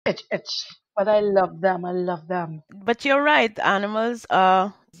itch. But I love them. I love them. But you're right. Animals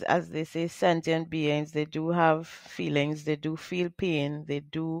are, as they say, sentient beings. They do have feelings. They do feel pain. They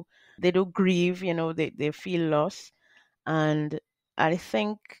do grieve. They feel loss. And I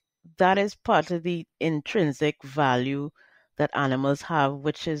think that is part of the intrinsic value that animals have,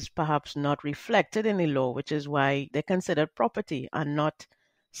 which is perhaps not reflected in the law, which is why they're considered property and not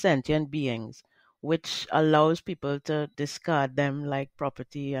sentient beings, which allows people to discard them like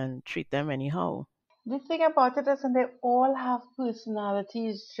property and treat them anyhow. The thing about it is, and they all have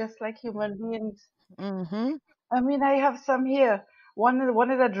personalities just like human beings. Mm-hmm. I mean, I have some here. One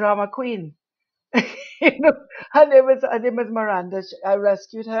is a drama queen. you know, her name is Miranda. I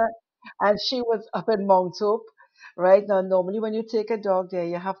rescued her, and she was up in Mount Hope. Right now, normally when you take a dog there,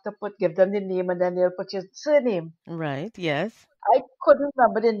 you have to give them the name, and then they'll put your surname. Right, yes. I couldn't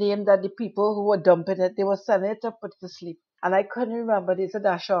remember the name that the people who were dumping it, they were selling it to put to sleep. And I couldn't remember this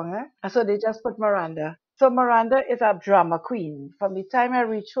dashong, eh? And so they just put Miranda. So Miranda is a drama queen. From the time I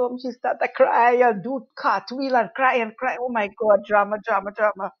reach home, she started to cry and do cartwheel and cry and cry. Oh my God, drama, drama,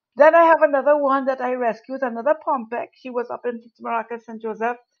 drama. Then I have another one that I rescued, another Pompek. She was up in Fitzmaracus, St.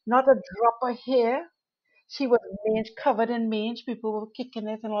 Joseph. Not a drop of hair. She was mange, covered in mange. People were kicking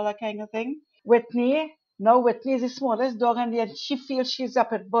it and all that kind of thing. Whitney, now Whitney is the smallest dog, and yet she feels she's a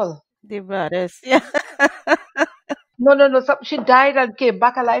pit bull. The baddest. Yeah. No, no, no. She died and came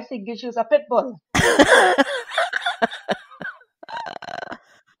back alive thinking she was a pit bull.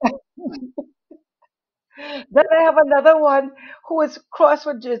 Then I have another one who is crossed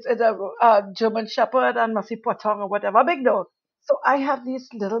with a German Shepherd and Massey Potong or whatever, a big dog. So I have these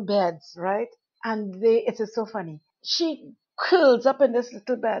little beds, right? And it is so funny. She curls up in this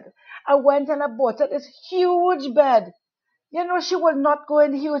little bed. I went and I bought her this huge bed. She will not go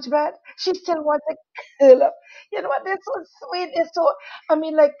in the huge bed. She still wants to curl up. You know what? They're so sweet. It's so, I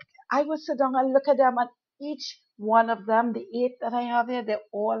mean, like, I would sit down and look at them, and each one of them, the eight that I have here, they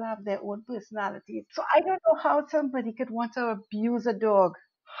all have their own personalities. So I don't know how somebody could want to abuse a dog.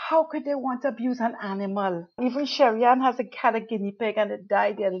 How could they want to abuse an animal? Even Sherry-Ann had a guinea pig and it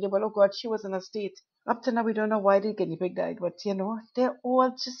died the other day. Well, oh God, she was in a state. Up to now, we don't know why the guinea pig died, but they're all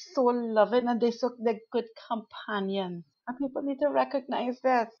just so loving and they're good companions. And people need to recognize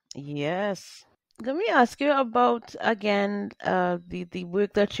that. Yes. Let me ask you about again the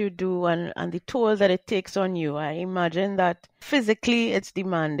work that you do and the toll that it takes on you. I imagine that physically it's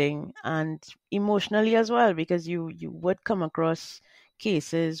demanding and emotionally as well because you would come across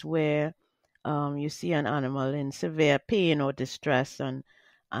cases where you see an animal in severe pain or distress and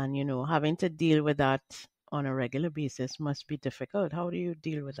having to deal with that on a regular basis must be difficult. How do you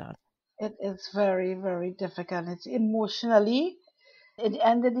deal with that? It is very, very difficult. It's emotionally. At the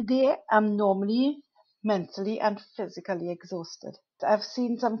end of the day, I'm normally mentally and physically exhausted. I've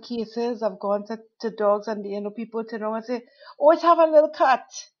seen some cases, I've gone to dogs and people turn around and say, oh, it have a little cut.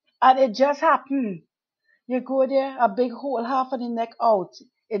 And it just happened. You go there, a big hole, half of the neck out.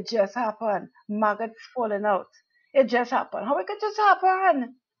 It just happened. Maggots falling out. It just happened. How it could just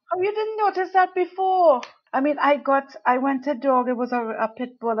happen? How you didn't notice that before? I mean, I went to dog. It was a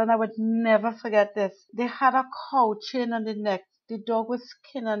pit bull, and I would never forget this. They had a cow chain on the neck. The dog was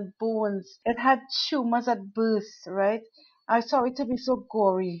skin and bones. It had tumors that burst, right? I'm sorry to be so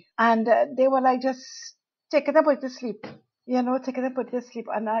gory. And they were like just taking a put to sleep. Taking a put to sleep.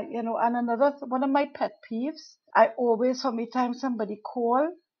 And and another one of my pet peeves, I always, from the time somebody call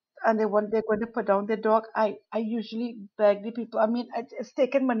and they're going to put down the dog, I usually beg the people. I mean, it's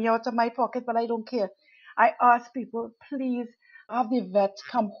taking money out of my pocket, but I don't care. I ask people, please have the vet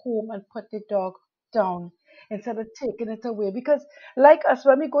come home and put the dog down instead of taking it away. Because, like us,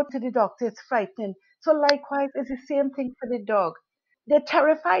 when we go to the doctor, it's frightening. So, likewise, it's the same thing for the dog. They're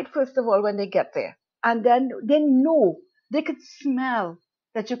terrified, first of all, when they get there. And then they know, they could smell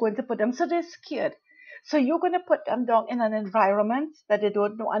that you're going to put them. So they're scared. So you're going to put them down in an environment that they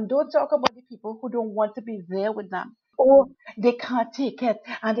don't know. And don't talk about the people who don't want to be there with them. Or they can't take it.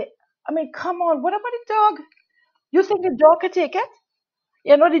 I mean, come on, what about the dog? You think the dog can take it?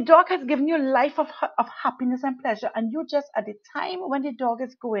 The dog has given you a life of happiness and pleasure. And you just, at the time when the dog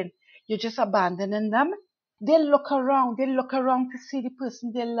is going, you're just abandoning them. They look around. They look around to see the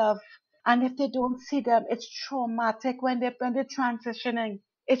person they love. And if they don't see them, it's traumatic when they're transitioning.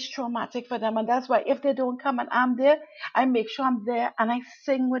 It's traumatic for them. And that's why if they don't come and I'm there, I make sure I'm there and I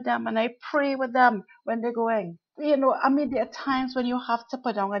sing with them and I pray with them when they're going. I mean, there are times when you have to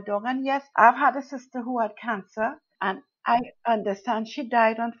put down a dog. And yes, I've had a sister who had cancer and I understand she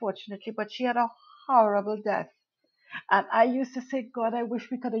died unfortunately, but she had a horrible death. And I used to say, God, I wish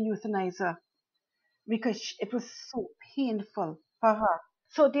we could have euthanized her because it was so painful for her.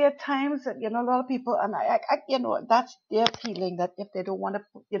 So there are times that, a lot of people, and that's their feeling, that if they don't want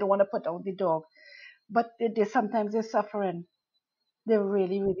to put down the dog, but they sometimes they're suffering. They're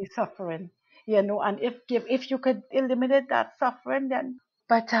really, really suffering, and if you could eliminate that suffering, then,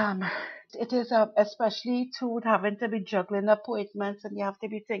 but it is, especially to having to be juggling appointments, and you have to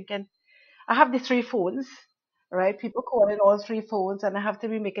be thinking, I have the three phones, right? People calling all three phones, and I have to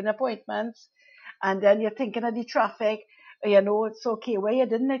be making appointments. And then you're thinking of the traffic. It's okay. Where you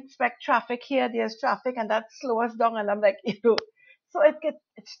didn't expect traffic, here there's traffic, and that slows us down. And I'm like, so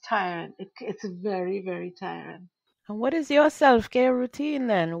it's tiring. It's very, very tiring. And what is your self-care routine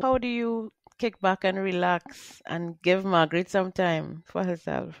then? How do you kick back and relax and give Margaret some time for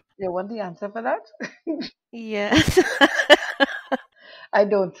herself? You want the answer for that? Yes. I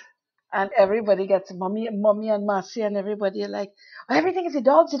don't. And everybody gets mommy and Marcy, and everybody are like, oh, everything is the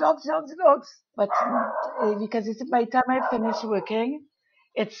dogs, the dogs, the dogs, the dogs. But because it's by the time I finish working,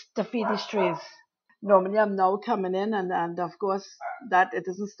 it's to feed the strays. Normally I'm now coming in, and of course that it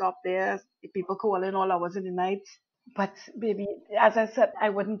doesn't stop there. People call in all hours of the night. But baby, as I said, I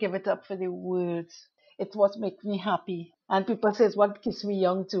wouldn't give it up for the words. It's what makes me happy. And people say it's what keeps me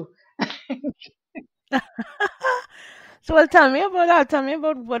young too. So, well, tell me about that. Tell me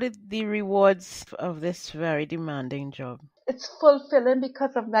about what is the rewards of this very demanding job. It's fulfilling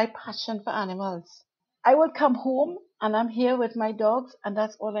because of my passion for animals. I will come home and I'm here with my dogs, and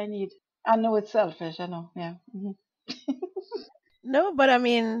that's all I need. I know it's selfish, I know, yeah. No, but I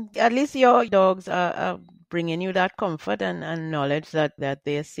mean, at least your dogs are bringing you that comfort and knowledge that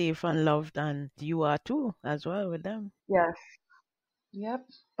they're safe and loved, and you are too, as well, with them. Yes, yep.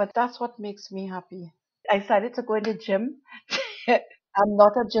 But that's what makes me happy. I decided to go in the gym. I'm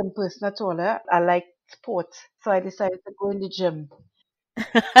not a gym person at all. I like sports, so I decided to go in the gym.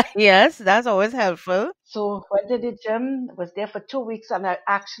 Yes, that's always helpful. So went to the gym, was there for 2 weeks, and I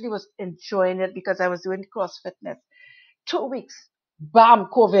actually was enjoying it because I was doing cross fitness. 2 weeks, bam,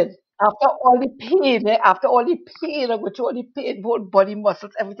 COVID. After all the pain, I go through all the pain, whole body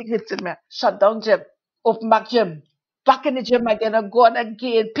muscles, everything hits in me. Shut down gym, open back gym, back in the gym again, I'm going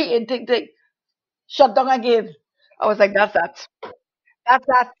again, pain, thing, shut down again. I was like, that's that. That's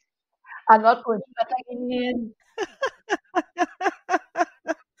that. I'm not going through that again.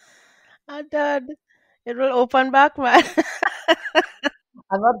 And then it will open back, man.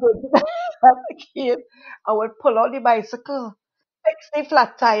 I'm not going through that again. I will pull out the bicycle, fix the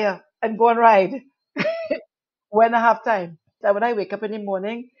flat tire, and go and ride when I have time. So when I wake up in the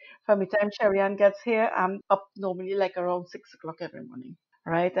morning, from the time Sherry Ann gets here, I'm up normally like around 6 o'clock every morning,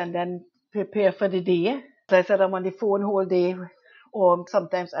 right? And then prepare for the day. As I said, I'm on the phone whole day, or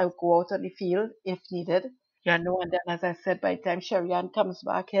sometimes I go out on the field if needed. And then as I said, by the time Sherry Ann comes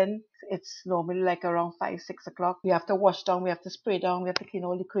back in, it's normally like around 5, 6 o'clock. We have to wash down, we have to spray down, we have to clean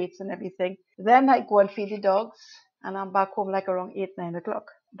all the crates and everything. Then I go and feed the dogs, and I'm back home like around 8, 9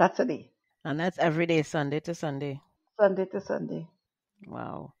 o'clock. That's a day, And that's every day, Sunday to Sunday. Sunday to Sunday.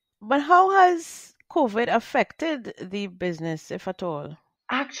 Wow. But how has COVID affected the business, if at all?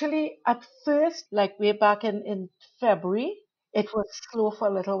 Actually, at first, like way back in February, it was slow for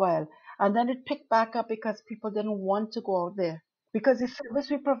a little while. And then it picked back up because people didn't want to go out there. Because the service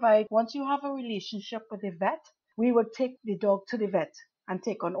we provide, once you have a relationship with the vet, we would take the dog to the vet and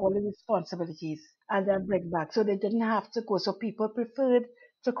take on all the responsibilities and then bring back. So they didn't have to go. So people preferred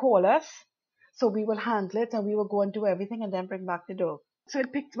to call us. So we will handle it, and we will go and do everything and then bring back the dog. So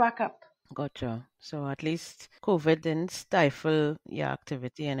it picked back up. Gotcha. So at least COVID didn't stifle your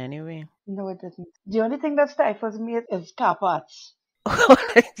activity in any way. No, it didn't. The only thing that stifles me is car parts.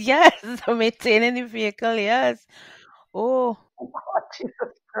 Yes, maintaining the vehicle, yes. Oh, Oh, God,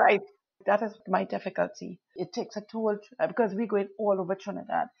 Jesus Christ. That is my difficulty. It takes a toll because we're going all over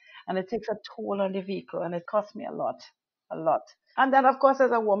Trinidad, and it takes a toll on the vehicle, and it costs me a lot, a lot. And then, of course,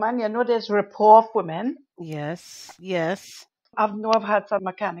 as a woman, there's rapport of women. yes, yes. I've had some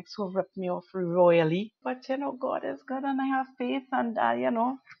mechanics who ripped me off royally, but God is good, and I have faith, and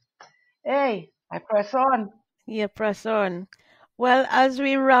hey, I press on. Yeah, press on. Well, as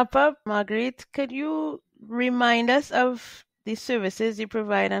we wrap up, Marguerite, could you remind us of the services you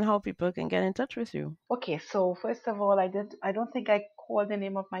provide and how people can get in touch with you? Okay, so first of all, I don't think I called the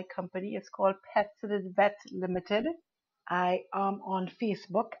name of my company. It's called Pet to the Vet Limited. I am on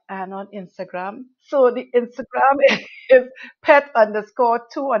Facebook and on Instagram. So the Instagram is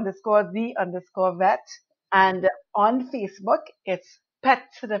pet_to_the_vet. And on Facebook, it's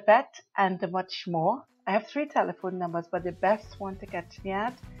Pet to the Vet and much more. I have 3 telephone numbers, but the best one to catch me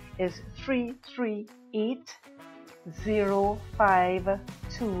at is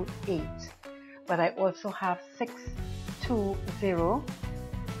 338-0528. But I also have 620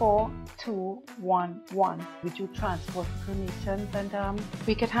 4Dec20. We do transport donations, and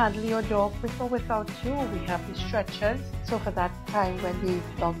we can handle your dog with or without you. We have the stretchers, so for that time when the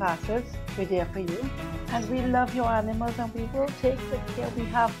dog passes, we're there for you. And we love your animals, and we will take good care. We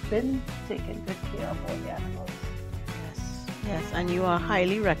have been taking good care of all the animals. Yes, and you are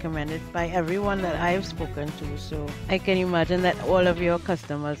highly recommended by everyone that I've spoken to. So I can imagine that all of your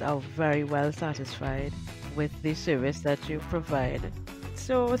customers are very well satisfied with the service that you provide.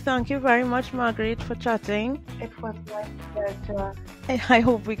 So thank you very much, Marguerite, for chatting. It was my pleasure. I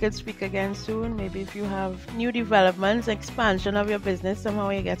hope we could speak again soon. Maybe if you have new developments, expansion of your business, somehow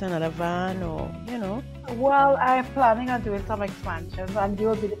you get another van or, Well, I'm planning on doing some expansions, and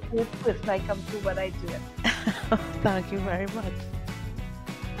you'll be the first person I come to when I do it. Thank you very much.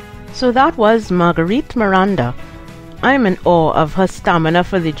 So that was Marguerite Miranda. I'm in awe of her stamina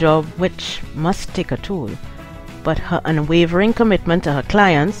for the job, which must take a toll. But her unwavering commitment to her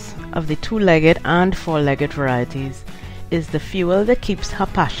clients of the two-legged and four-legged varieties is the fuel that keeps her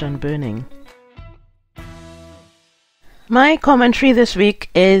passion burning. My commentary this week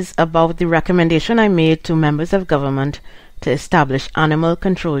is about the recommendation I made to members of government to establish animal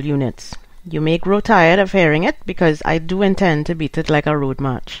control units. You may grow tired of hearing it because I do intend to beat it like a road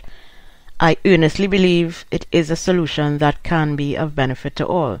march. I earnestly believe it is a solution that can be of benefit to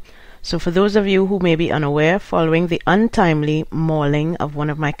all. So for those of you who may be unaware, following the untimely mauling of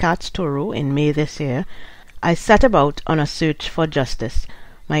one of my cats, Toro, in May this year, I set about on a search for justice.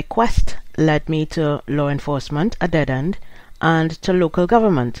 My quest led me to law enforcement, a dead end, and to local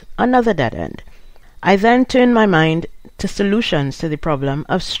government, another dead end. I then turned my mind to solutions to the problem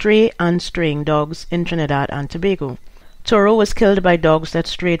of stray and straying dogs in Trinidad and Tobago. Toro was killed by dogs that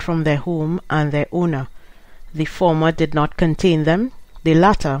strayed from their home and their owner. The former did not contain them, the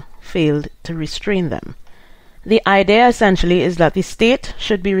latter failed to restrain them. The idea essentially is that the state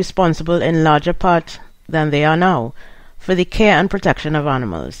should be responsible in larger part than they are now for the care and protection of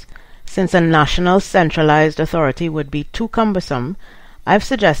animals. Since a national centralized authority would be too cumbersome, I've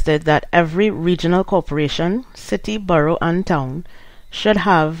suggested that every regional corporation, city, borough and town should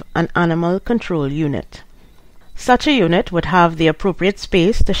have an animal control unit. Such a unit would have the appropriate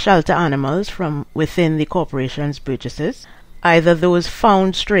space to shelter animals from within the corporation's burgesses, either those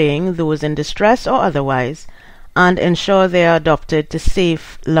found straying, those in distress or otherwise, and ensure they are adopted to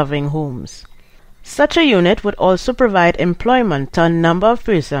safe, loving homes. Such a unit would also provide employment to a number of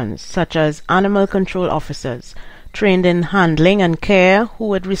persons, such as animal control officers, trained in handling and care, who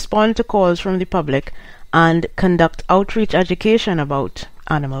would respond to calls from the public and conduct outreach education about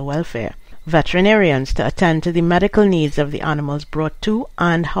animal welfare, veterinarians to attend to the medical needs of the animals brought to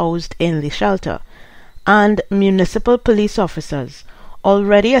and housed in the shelter, and municipal police officers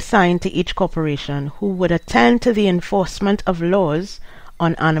already assigned to each corporation who would attend to the enforcement of laws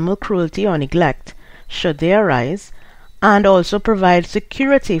on animal cruelty or neglect, should they arise, and also provide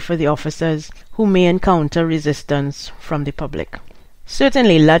security for the officers who may encounter resistance from the public.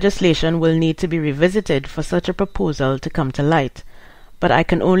 Certainly, legislation will need to be revisited for such a proposal to come to light, but I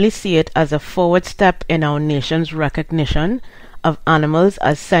can only see it as a forward step in our nation's recognition of animals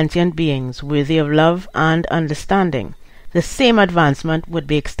as sentient beings worthy of love and understanding. The same advancement would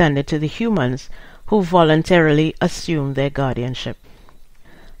be extended to the humans who voluntarily assume their guardianship.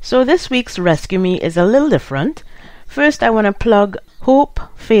 So this week's Rescue Me is a little different. First, I want to plug Hope,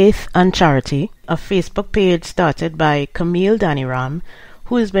 Faith and Charity, a Facebook page started by Camille Daniram,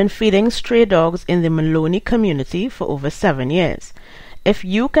 who has been feeding stray dogs in the Maloney community for over 7 years. If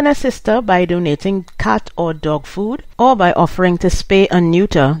you can assist her by donating cat or dog food, or by offering to spay and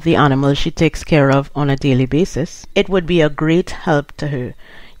neuter the animals she takes care of on a daily basis, it would be a great help to her.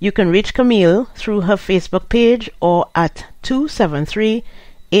 You can reach Camille through her Facebook page or at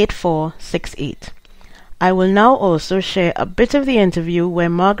 273-8468. I will now also share a bit of the interview where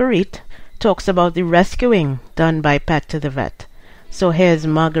Marguerite talks about the rescuing done by Pet to the Vet. So here's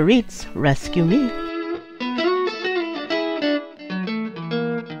Marguerite's Rescue Me.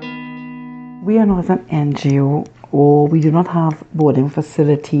 We are not an NGO, or we do not have boarding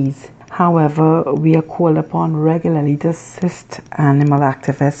facilities. However, we are called upon regularly to assist animal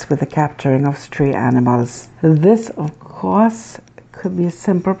activists with the capturing of stray animals. This, of course, could be a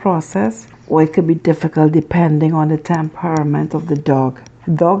simple process, or it could be difficult depending on the temperament of the dog.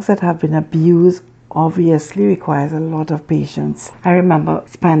 Dogs that have been abused obviously requires a lot of patience. I remember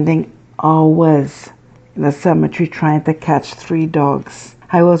spending hours in a cemetery trying to catch 3 dogs.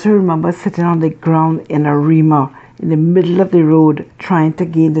 I also remember sitting on the ground in a reamer in the middle of the road trying to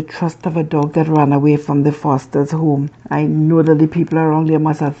gain the trust of a dog that ran away from the foster's home. I know that the people around there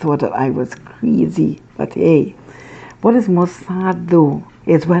must have thought that I was crazy, but hey, What is most sad though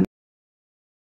is when